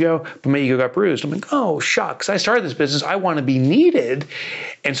bruise my ego, but my ego got bruised. I'm like, oh, shucks. I started this business. I want to be needed.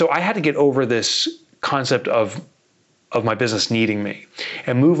 And so I had to get over this concept of my business needing me,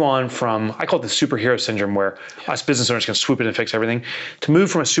 and move on from, I call it the superhero syndrome, where us business owners can swoop in and fix everything, to move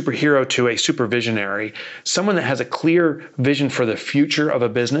from a superhero to a supervisionary, someone that has a clear vision for the future of a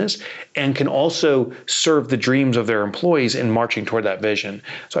business and can also serve the dreams of their employees in marching toward that vision.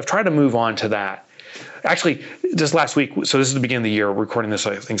 So I've tried to move on to that. Actually, just last week, so this is the beginning of the year, we're recording this,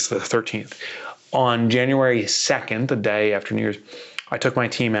 I think it's the 13th. On January 2nd, the day after New Year's, I took my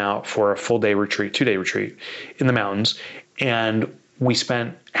team out for a full-day retreat, 2-day retreat in the mountains, and we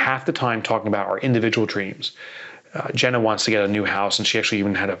spent half the time talking about our individual dreams. Jenna wants to get a new house, and she actually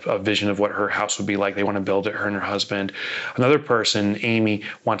even had a vision of what her house would be like. They want to build it, her and her husband. Another person, Amy,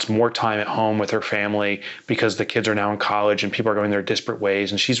 wants more time at home with her family because the kids are now in college and people are going their disparate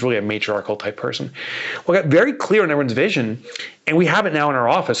ways, and she's really a matriarchal type person. We got very clear on everyone's vision, and we have it now in our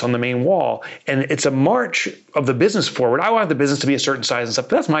office on the main wall, and it's a march of the business forward. I want the business to be a certain size and stuff,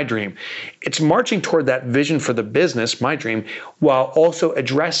 but that's my dream. It's marching toward that vision for the business, my dream, while also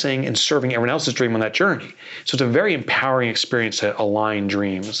addressing and serving everyone else's dream on that journey. So it's a very empowering experience to align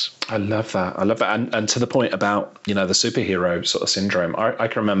dreams. I love that. And to the point about, the superhero sort of syndrome, I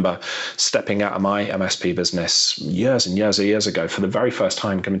can remember stepping out of my MSP business years and years ago for the very first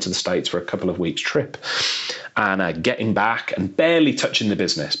time, coming to the States for a couple of weeks trip, and getting back and barely touching the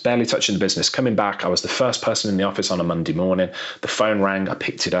business. Coming back, I was the first person in the office on a Monday morning. The phone rang, I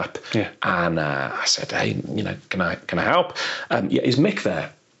picked it up, and I said, "Hey, can I help? Is Mick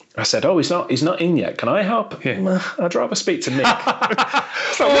there?" I said, "Oh, he's not in yet. Can I help?" Yeah. I'd rather speak to Nick.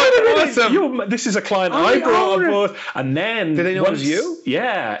 This is a client I brought on board. And then did they know it was you?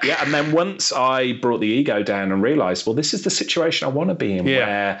 Yeah. And then once I brought the ego down and realized, well, this is the situation I want to be in,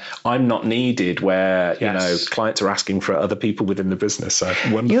 where I'm not needed, where clients are asking for other people within the business. So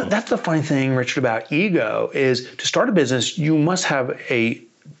wonderful. That's the funny thing, Richard, about ego is to start a business, you must have a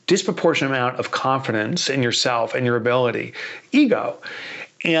disproportionate amount of confidence in yourself and your ability. Ego.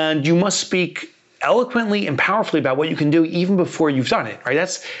 And you must speak eloquently and powerfully about what you can do even before you've done it,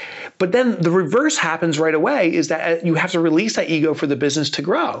 right? But then the reverse happens right away, is that you have to release that ego for the business to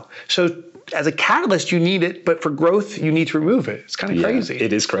grow. So as a catalyst, you need it, but for growth, you need to remove it. It's kind of crazy.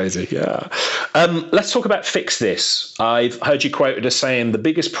 It is crazy, yeah. Let's talk about fix this. I've heard you quoted as saying the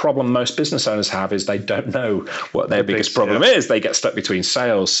biggest problem most business owners have is they don't know what their biggest problem is. They get stuck between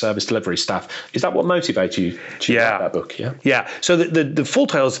sales, service delivery, staff. Is that what motivated you to write that book? Yeah. So the full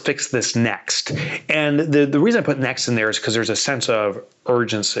title is Fix This Next. And the reason I put next in there is because there's a sense of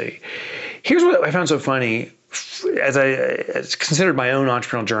urgency. Here's what I found so funny. As I considered my own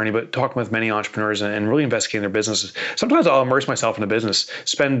entrepreneurial journey, but talking with many entrepreneurs and really investigating their businesses, sometimes I'll immerse myself in a business,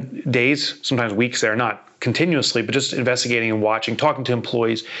 spend days, sometimes weeks there, not continuously, but just investigating and watching, talking to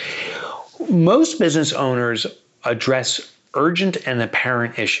employees. Most business owners address urgent and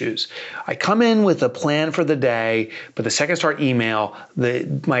apparent issues. I come in with a plan for the day, but the second I start email,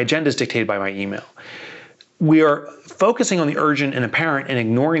 my agenda is dictated by my email. We are focusing on the urgent and apparent and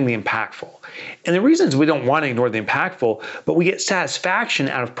ignoring the impactful. And the reason is we don't want to ignore the impactful, but we get satisfaction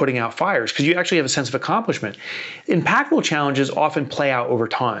out of putting out fires because you actually have a sense of accomplishment. Impactful challenges often play out over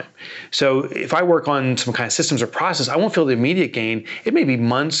time. So if I work on some kind of systems or process, I won't feel the immediate gain. It may be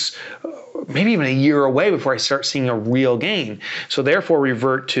months, maybe even a year away before I start seeing a real gain. So therefore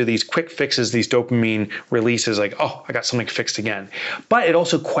revert to these quick fixes, these dopamine releases like, oh, I got something fixed again. But it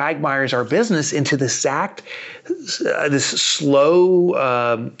also quagmires our business into this slow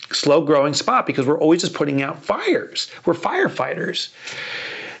growing spot because we're always just putting out fires. We're firefighters.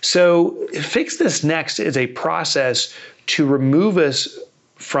 So Fix This Next is a process to remove us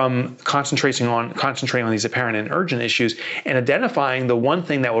from concentrating on these apparent and urgent issues and identifying the one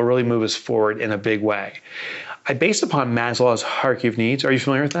thing that will really move us forward in a big way. I based upon Maslow's hierarchy of needs. Are you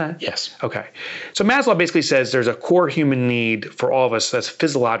familiar with that? Yes. Okay. So Maslow basically says there's a core human need for all of us that's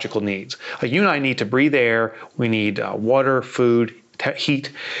physiological needs. Like you and I need to breathe air. We need water, food,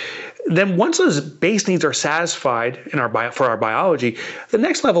 heat. Then once those base needs are satisfied for our biology, the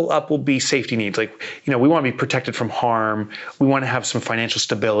next level up will be safety needs. Like, we want to be protected from harm. We want to have some financial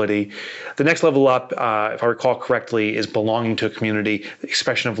stability. The next level up, if I recall correctly, is belonging to a community,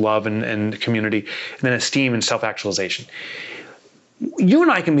 expression of love and community, and then esteem and self-actualization. You and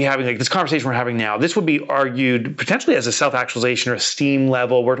I can be having this conversation we're having now. This would be argued potentially as a self-actualization or esteem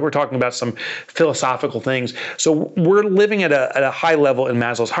level. We're talking about some philosophical things. So we're living at a high level in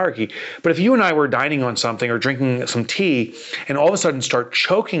Maslow's hierarchy. But if you and I were dining on something or drinking some tea and all of a sudden start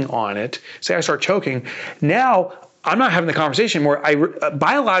choking on it, say I start choking, now I'm not having the conversation where I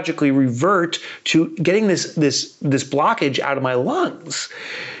biologically revert to getting this blockage out of my lungs.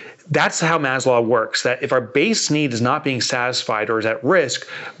 That's how Maslow works, that if our base need is not being satisfied or is at risk,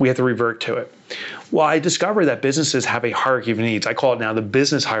 we have to revert to it. Well, I discovered that businesses have a hierarchy of needs. I call it now the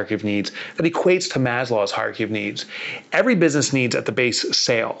business hierarchy of needs that equates to Maslow's hierarchy of needs. Every business needs at the base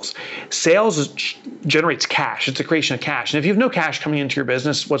sales. Sales generates cash. It's the creation of cash. And if you have no cash coming into your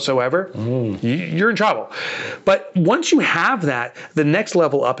business whatsoever, you're in trouble. But once you have that, the next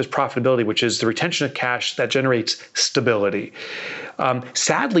level up is profitability, which is the retention of cash that generates stability.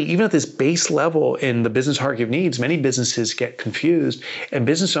 Sadly, even at this base level in the business hierarchy of needs, many businesses get confused, and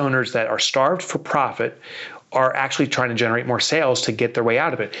business owners that are starved for profit are actually trying to generate more sales to get their way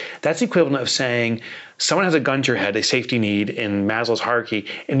out of it. That's the equivalent of saying someone has a gun to your head, a safety need in Maslow's hierarchy,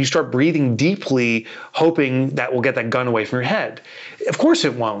 and you start breathing deeply, hoping that will get that gun away from your head. Of course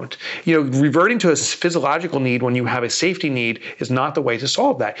it won't. Reverting to a physiological need when you have a safety need is not the way to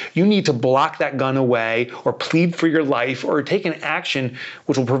solve that. You need to block that gun away or plead for your life or take an action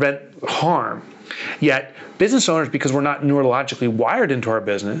which will prevent harm. Yet, business owners, because we're not neurologically wired into our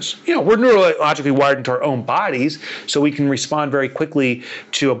business, we're neurologically wired into our own bodies, so we can respond very quickly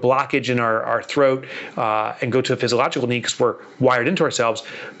to a blockage in our throat and go to a physiological need because we're wired into ourselves,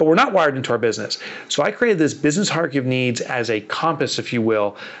 but we're not wired into our business. So I created this business hierarchy of needs as a compass, if you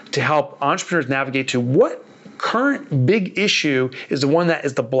will, to help entrepreneurs navigate to what current big issue is the one that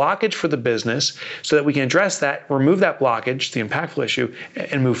is the blockage for the business so that we can address that, remove that blockage, the impactful issue,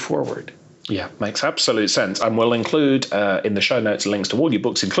 and move forward. Yeah, makes absolute sense. And we'll include in the show notes links to all your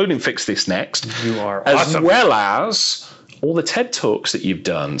books, including Fix This Next. You are as awesome. well as all the TED Talks that you've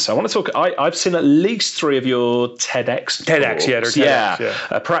done. So I want to talk, I've seen at least 3 of your TEDx TEDx, talks. yeah, they're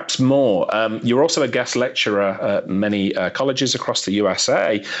TEDx, perhaps more. You're also a guest lecturer at many colleges across the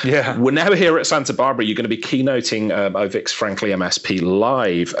USA. Yeah. We're now here at Santa Barbara. You're going to be keynoting OVIX Frankly MSP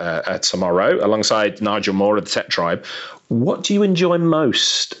live tomorrow alongside Nigel Moore of the Tech Tribe. What do you enjoy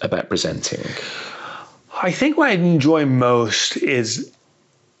most about presenting? I think what I enjoy most is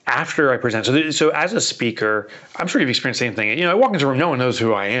after I present. So as a speaker, I'm sure you've experienced the same thing. I walk into a room, no one knows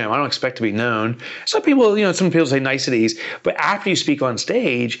who I am. I don't expect to be known. Some people say niceties, but after you speak on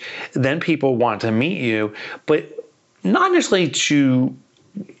stage, then people want to meet you, but not necessarily to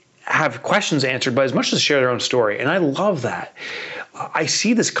have questions answered, but as much as to share their own story. And I love that. I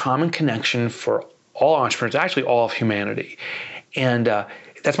see this common connection for all entrepreneurs, actually all of humanity. And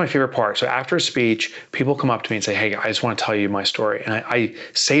that's my favorite part. So after a speech, people come up to me and say, hey, I just want to tell you my story. And I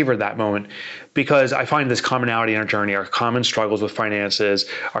savor that moment because I find this commonality in our journey, our common struggles with finances,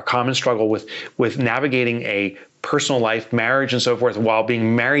 our common struggle with navigating a personal life, marriage, and so forth, while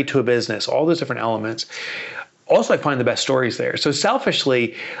being married to a business, all those different elements. Also, I find the best stories there. So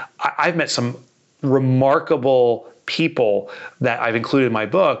selfishly, I've met some remarkable people that I've included in my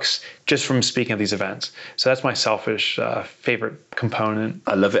books just from speaking at these events. So that's my selfish favorite component.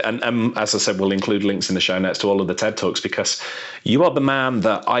 I love it. And as I said, we'll include links in the show notes to all of the TED Talks because you are the man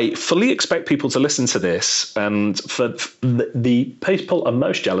that I fully expect people to listen to this. And for the people I'm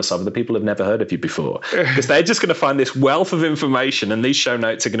most jealous of are the people who've never heard of you before because they're just going to find this wealth of information and these show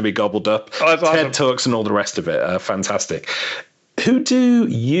notes are going to be gobbled up. Oh, that's awesome. TED Talks and all the rest of it. Fantastic. Who do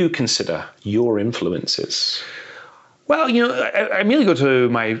you consider your influences? Well, I immediately go to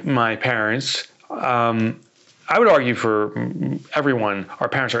my parents. I would argue for everyone, our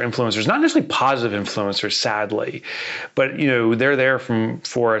parents are influencers, not necessarily positive influencers, sadly, but they're there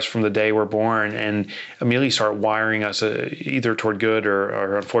for us from the day we're born and immediately start wiring us either toward good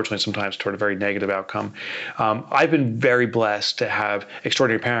or unfortunately sometimes toward a very negative outcome. I've been very blessed to have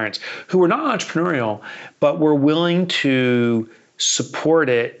extraordinary parents who were not entrepreneurial, but were willing to support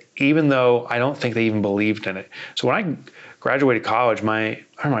it even though I don't think they even believed in it. So when I graduated college, my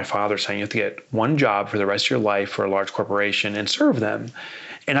father saying you have to get one job for the rest of your life for a large corporation and serve them.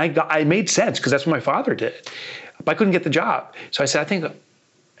 And I made sense because that's what my father did. But I couldn't get the job. So I said,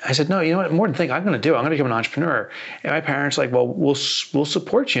 no, you know what, more than think I'm going to do, I'm going to become an entrepreneur. And my parents were like, well, we'll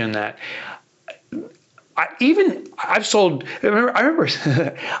support you in that. I remember I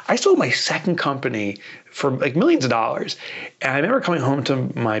sold my second company for like millions of dollars. And I remember coming home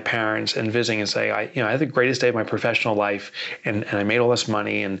to my parents and visiting and saying, I had the greatest day of my professional life and I made all this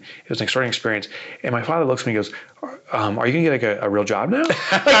money and it was an extraordinary experience. And my father looks at me and goes, are you going to get like a real job now?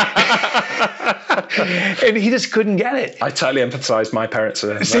 And he just couldn't get it. I totally empathize. My parents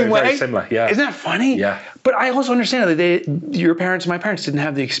are very similar. Yeah. Isn't that funny? Yeah. But I also understand that your parents and my parents didn't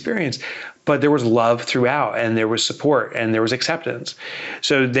have the experience, but there was love throughout and there was support and there was acceptance.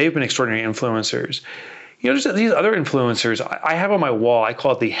 So they've been extraordinary influencers. There's these other influencers I have on my wall. I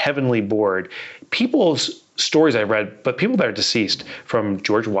call it the heavenly board. People's stories I've read, but people that are deceased, from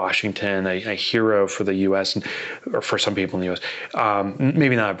George Washington, a hero for the U.S. or for some people in the U.S.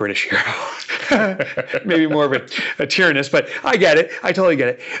 Maybe not a British hero, maybe more of a tyrannist, but I get it. I totally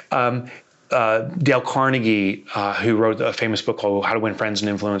get it. Dale Carnegie, who wrote a famous book called How to Win Friends and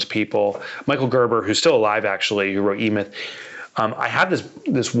Influence People. Michael Gerber, who's still alive actually, who wrote E-Myth. I have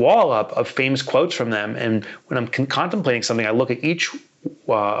this wall up of famous quotes from them, and when I'm contemplating something, I look at each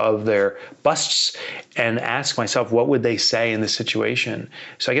of their busts and ask myself, what would they say in this situation?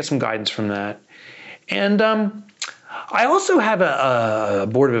 So I get some guidance from that. And I also have a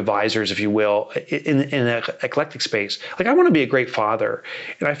board of advisors, if you will, in an eclectic space. Like, I want to be a great father.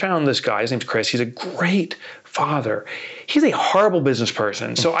 And I found this guy, his name's Chris. He's a great father. He's a horrible business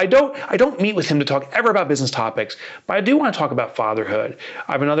person. So I don't meet with him to talk ever about business topics, but I do want to talk about fatherhood.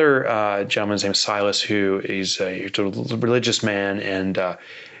 I have another gentleman's name is Silas, who is a religious man and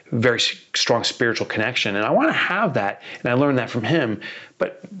very strong spiritual connection. And I want to have that. And I learned that from him.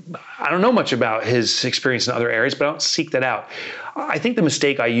 But I don't know much about his experience in other areas, but I don't seek that out. I think the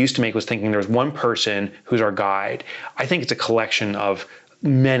mistake I used to make was thinking there's one person who's our guide. I think it's a collection of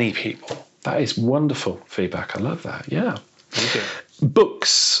many people. That is wonderful feedback. I love that. Yeah. Thank you.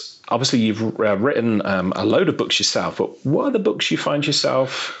 Books. Obviously, you've written a load of books yourself, but what are the books you find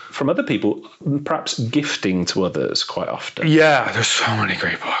yourself from other people, perhaps gifting to others quite often? Yeah, there's so many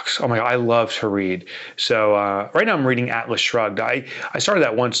great books. Oh my God, I love to read. So right now I'm reading Atlas Shrugged. I started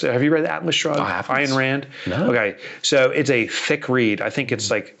that once. Have you read Atlas Shrugged? I haven't. Ayn Rand? No. Okay, so it's a thick read. I think it's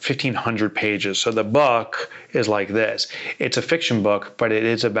like 1,500 pages. So the book is like this. It's a fiction book, but it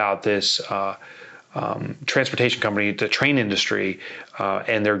is about this transportation company, the train industry,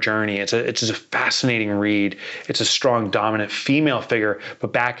 and their journey. It's a fascinating read. It's a strong, dominant female figure,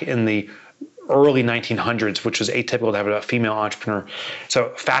 but back in the early 1900s, which was atypical to have a female entrepreneur. So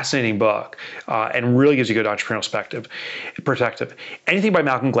fascinating book, and really gives you good entrepreneurial perspective. Anything by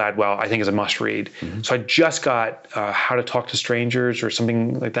Malcolm Gladwell, I think, is a must read. Mm-hmm. So I just got How to Talk to Strangers or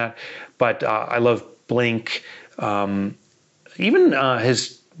something like that. But I love Blink. Even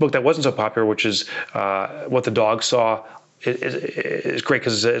his book that wasn't so popular, which is What the Dog Saw, is great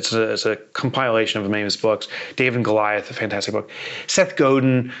because it's a compilation of famous books. David and Goliath, a fantastic book. Seth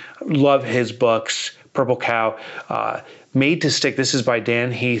Godin, love his books. Purple Cow, Made to Stick. This is by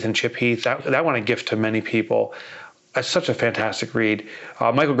Dan Heath and Chip Heath. That one I gift to many people. It's such a fantastic read.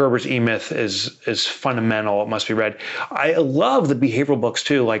 Michael Gerber's E-Myth is fundamental. It must be read. I love the behavioral books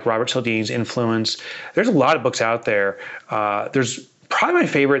too, like Robert Cialdini's Influence. There's a lot of books out there. There's probably my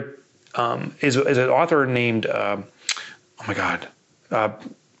favorite is an author named, oh my God,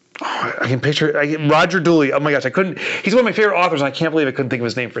 I can picture Roger Dooley. Oh my gosh, he's one of my favorite authors, and I can't believe I couldn't think of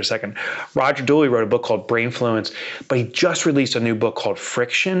his name for a second. Roger Dooley wrote a book called Brainfluence, but he just released a new book called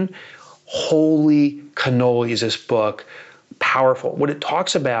Friction. Holy cannoli is this book powerful. What it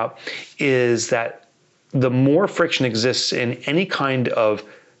talks about is that the more friction exists in any kind of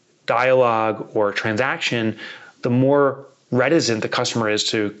dialogue or transaction, the more reticent the customer is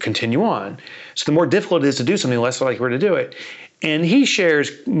to continue on. So the more difficult it is to do something, the less likely we're to do it. And he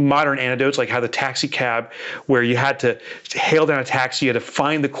shares modern anecdotes, like how the taxi cab, where you had to hail down a taxi, you had to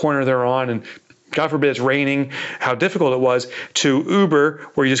find the corner they're on, and God forbid it's raining, how difficult it was, to Uber,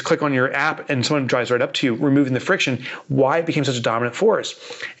 where you just click on your app and someone drives right up to you, removing the friction, why it became such a dominant force.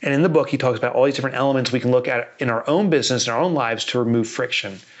 And in the book, he talks about all these different elements we can look at in our own business, in our own lives, to remove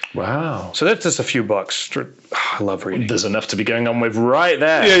friction. Wow. So that's just a few books. I love reading. There's enough to be going on with right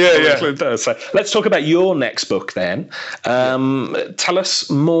there. Yeah. So let's talk about your next book then. Tell us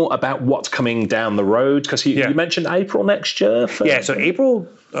more about what's coming down the road, because you mentioned April next year. So April,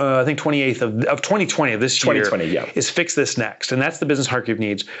 I think 28th of 2020 of this year 2020, is Fix This Next. And that's the Business HeartCube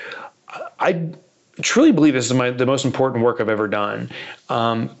needs. I truly believe this is the most important work I've ever done,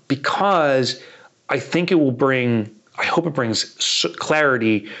 because I think I hope it brings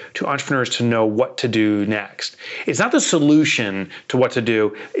clarity to entrepreneurs to know what to do next. It's not the solution to what to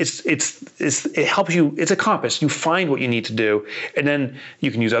do. It helps you. It's a compass. You find what you need to do, and then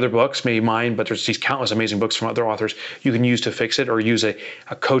you can use other books, maybe mine, but there's these countless amazing books from other authors you can use to fix it, or use a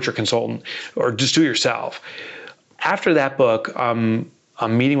coach or consultant, or just do it yourself. After that book, I'm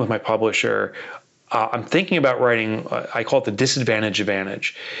meeting with my publisher. I'm thinking about writing, I call it the Disadvantage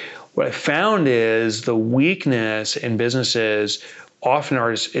Advantage. What I found is the weakness in businesses often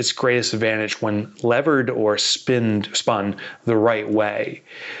are its greatest advantage when levered or spun the right way.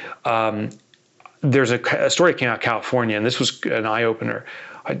 There's a story that came out of California, and this was an eye-opener.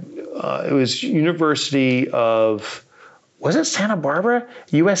 It was University of, was it Santa Barbara?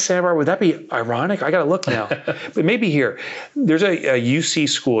 U.S. Santa Barbara? Would that be ironic? I got to look now. But maybe here. There's a UC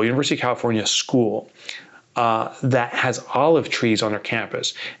school, University of California school, that has olive trees on their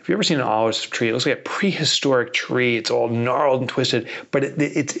campus. If you've ever seen an olive tree, it looks like a prehistoric tree. It's all gnarled and twisted, but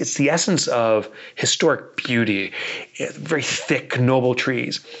it's the essence of historic beauty. Very thick, noble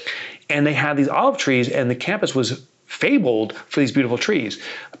trees. And they had these olive trees, and the campus was fabled for these beautiful trees.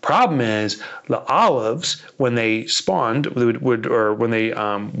 The problem is the olives, when they spawned, when they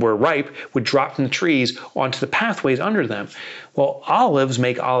were ripe, would drop from the trees onto the pathways under them. Well, olives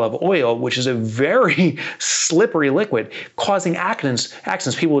make olive oil, which is a very slippery liquid, causing accidents.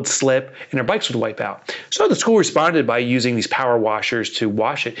 People would slip and their bikes would wipe out. So the school responded by using these power washers to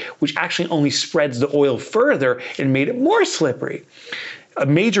wash it, which actually only spreads the oil further and made it more slippery. A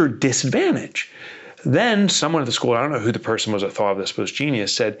major disadvantage. Then someone at the school, I don't know who the person was that thought of this, but it was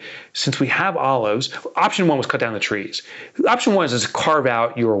genius, said, since we have olives, option one was cut down the trees. Option one is carve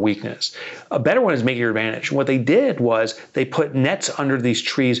out your weakness. A better one is make your advantage. What they did was they put nets under these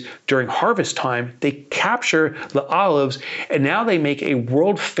trees during harvest time. They capture the olives, and now they make a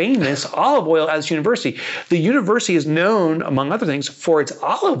world famous olive oil at this university. The university is known, among other things, for its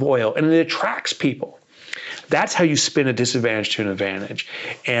olive oil, and it attracts people. That's how you spin a disadvantage to an advantage.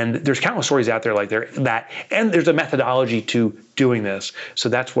 And there's countless stories out there like that. And there's a methodology to doing this. So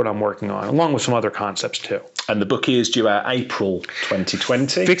that's what I'm working on, along with some other concepts too. And the book is due out April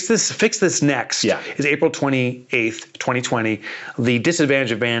 2020. Fix This Next is April 28th, 2020. The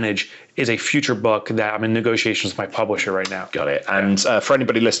Disadvantage Advantage is a future book that I'm in negotiations with my publisher right now. Got it. And for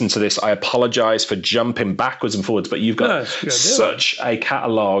anybody listening to this, I apologize for jumping backwards and forwards, but you've got such a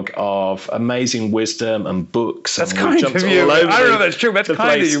catalogue of amazing wisdom and books. That's kind of you. I don't know if that's true, but that's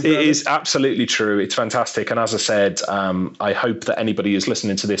kind of you, brother. It is absolutely true. It's fantastic. And as I said, I hope that anybody who's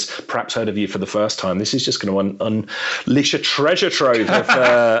listening to this perhaps heard of you for the first time. This is just going to unleash a treasure trove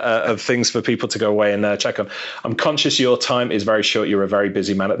of things for people to go away and check on. I'm conscious your time is very short. You're a very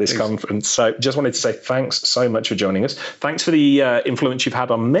busy man at this conference. So just wanted to say thanks so much for joining us. Thanks for the influence you've had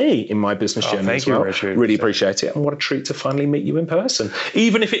on me in my business journey thank as well. You, Richard. Really appreciate it. And what a treat to finally meet you in person.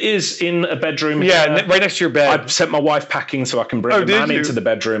 Even if it is in a bedroom. Yeah, right next to your bed. I've sent my wife packing so I can bring a man into the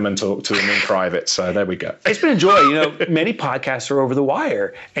bedroom and talk to him in private. So there we go. It's been a joy. You know, many podcasts are over the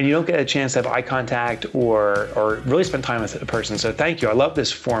wire and you don't get a chance to have eye contact or really spend time with a person. So thank you. I love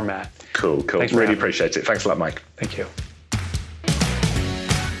this format. Cool. Really appreciate it. Thanks a lot, Mike. Thank you.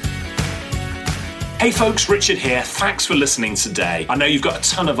 Hey folks, Richard here. Thanks for listening today. I know you've got a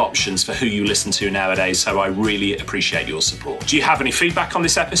ton of options for who you listen to nowadays, so I really appreciate your support. Do you have any feedback on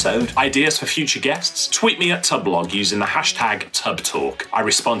this episode? Ideas for future guests? Tweet me at Tublog using the hashtag TubTalk. I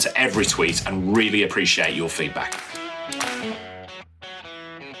respond to every tweet and really appreciate your feedback.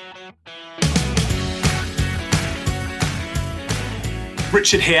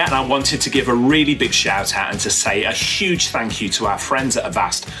 Richard here, and I wanted to give a really big shout out and to say a huge thank you to our friends at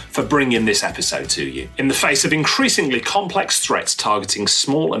Avast for bringing this episode to you. In the face of increasingly complex threats targeting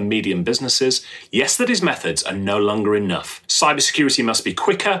small and medium businesses, Yesterday's methods are no longer enough. Cybersecurity must be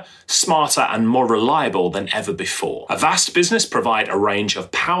quicker, smarter, and more reliable than ever before. Avast Business provide a range of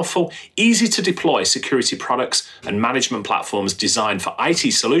powerful, easy to deploy security products and management platforms designed for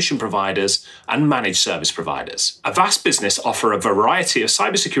IT solution providers and managed service providers. Avast Business offer a variety of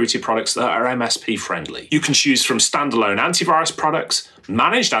cybersecurity products that are MSP friendly. You can choose from standalone antivirus products,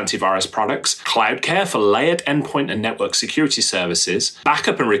 managed antivirus products, CloudCare for layered endpoint and network security services,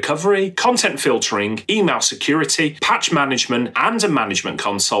 backup and recovery, content filtering, email security, patch management, and a management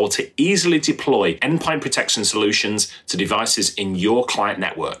console to easily deploy endpoint protection solutions to devices in your client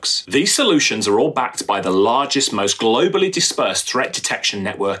networks. These solutions are all backed by the largest, most globally dispersed threat detection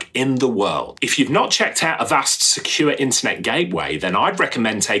network in the world. If you've not checked out Avast's secure internet gateway, then I'd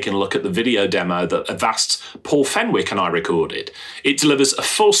recommend taking a look at the video demo that Avast's Paul Fenwick and I recorded. It delivers a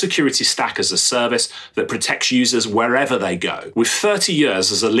full security stack as a service that protects users wherever they go. With 30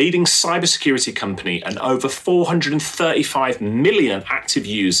 years as a leading cybersecurity company and over 435 million active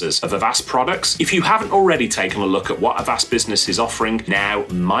users of Avast products, if you haven't already taken a look at what Avast Business is offering, now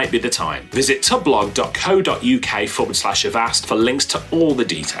might be the time. Visit tublog.co.uk/Avast for links to all the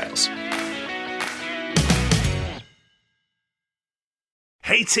details.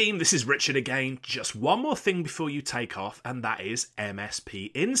 Hey team, this is Richard again. Just one more thing before you take off, and that is MSP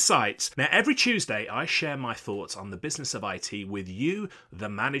Insights. Now, every Tuesday, I share my thoughts on the business of IT with you, the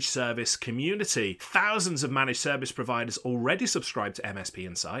managed service community. Thousands of managed service providers already subscribe to MSP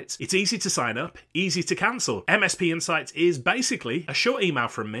Insights. It's easy to sign up, easy to cancel. MSP Insights is basically a short email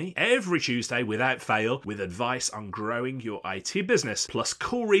from me every Tuesday without fail with advice on growing your IT business, plus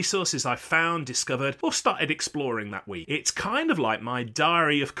cool resources I've found, discovered, or started exploring that week. It's kind of like my diary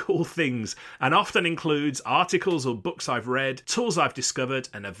dictionary of cool things and often includes articles or books I've read, tools I've discovered,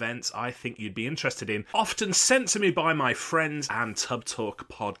 and events I think you'd be interested in, often sent to me by my friends and Tub Talk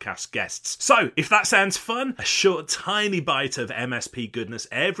podcast guests. So, if that sounds fun, a short, tiny bite of MSP goodness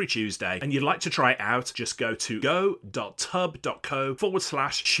every Tuesday, and you'd like to try it out, just go to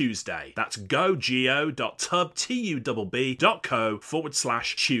go.tub.co/Tuesday. That's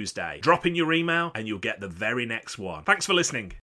go.tub.co/Tuesday. Drop in your email and you'll get the very next one. Thanks for listening.